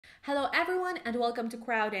Hello everyone and welcome to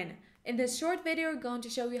Crowdin. In this short video, we're going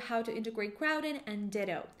to show you how to integrate Crowdin and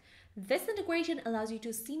Ditto. This integration allows you to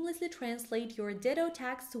seamlessly translate your Ditto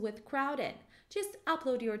text with Crowdin. Just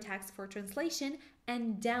upload your text for translation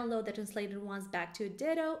and download the translated ones back to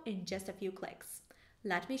Ditto in just a few clicks.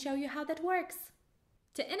 Let me show you how that works.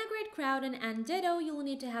 To integrate Crowdin and Ditto, you'll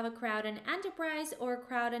need to have a Crowdin Enterprise or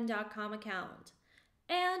Crowdin.com account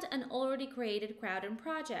and an already created Crowdin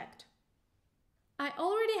project. I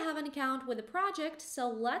already have an account with the project, so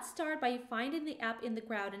let's start by finding the app in the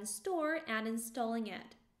Crowdin store and installing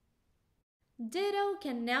it. Ditto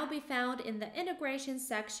can now be found in the integration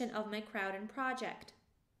section of my Crowdin project.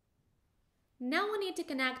 Now we need to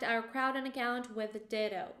connect our Crowdin account with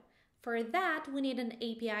Ditto. For that, we need an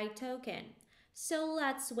API token. So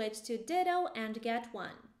let's switch to Ditto and get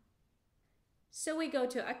one. So we go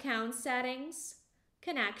to Account Settings,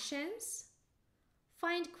 Connections,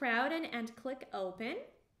 find Crowdin and click Open,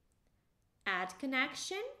 add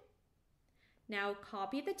connection. Now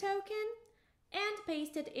copy the token and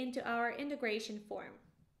paste it into our integration form.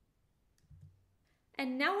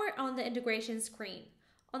 And now we're on the integration screen.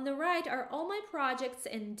 On the right are all my projects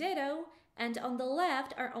in Ditto, and on the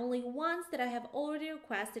left are only ones that I have already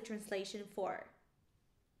requested translation for.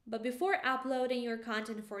 But before uploading your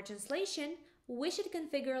content for translation, we should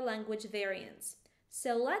configure language variants.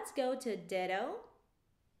 So let's go to Ditto,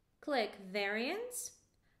 click Variants.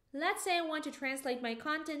 Let's say I want to translate my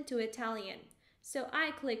content to Italian. So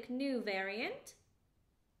I click New Variant,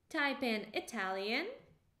 type in Italian,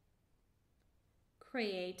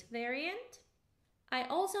 create variant. I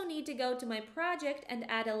also need to go to my project and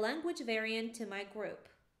add a language variant to my group.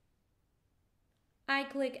 I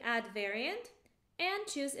click Add Variant and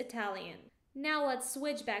choose Italian. Now let's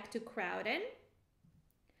switch back to Crowdin.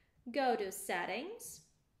 Go to Settings.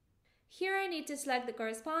 Here I need to select the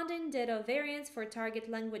corresponding Ditto variants for target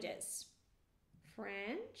languages: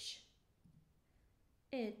 French,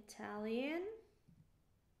 Italian,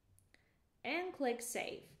 and click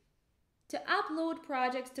Save. To upload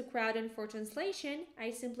projects to Crowdin for translation,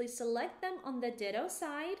 I simply select them on the Ditto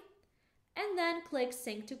side and then click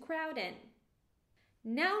Sync to Crowdin.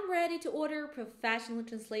 Now I'm ready to order professional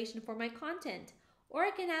translation for my content, or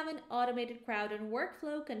I can have an automated Crowdin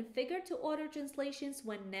workflow configured to order translations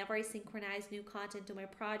whenever I synchronize new content to my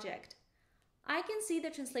project. I can see the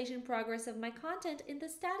translation progress of my content in the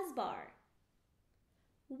status bar.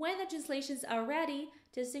 When the translations are ready,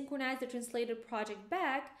 to synchronize the translated project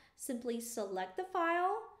back, simply select the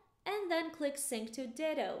file and then click Sync to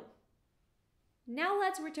Ditto. Now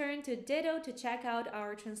let's return to Ditto to check out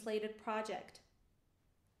our translated project.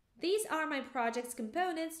 These are my project's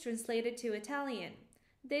components translated to Italian.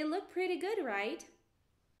 They look pretty good, right?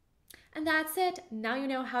 And that's it. Now you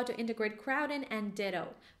know how to integrate Crowdin and Ditto,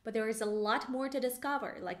 but there is a lot more to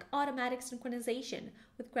discover, like automatic synchronization.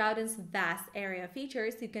 With Crowdin's vast area of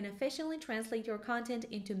features, you can efficiently translate your content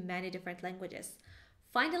into many different languages.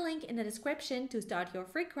 Find a link in the description to start your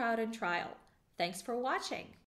free Crowdin trial. Thanks for watching.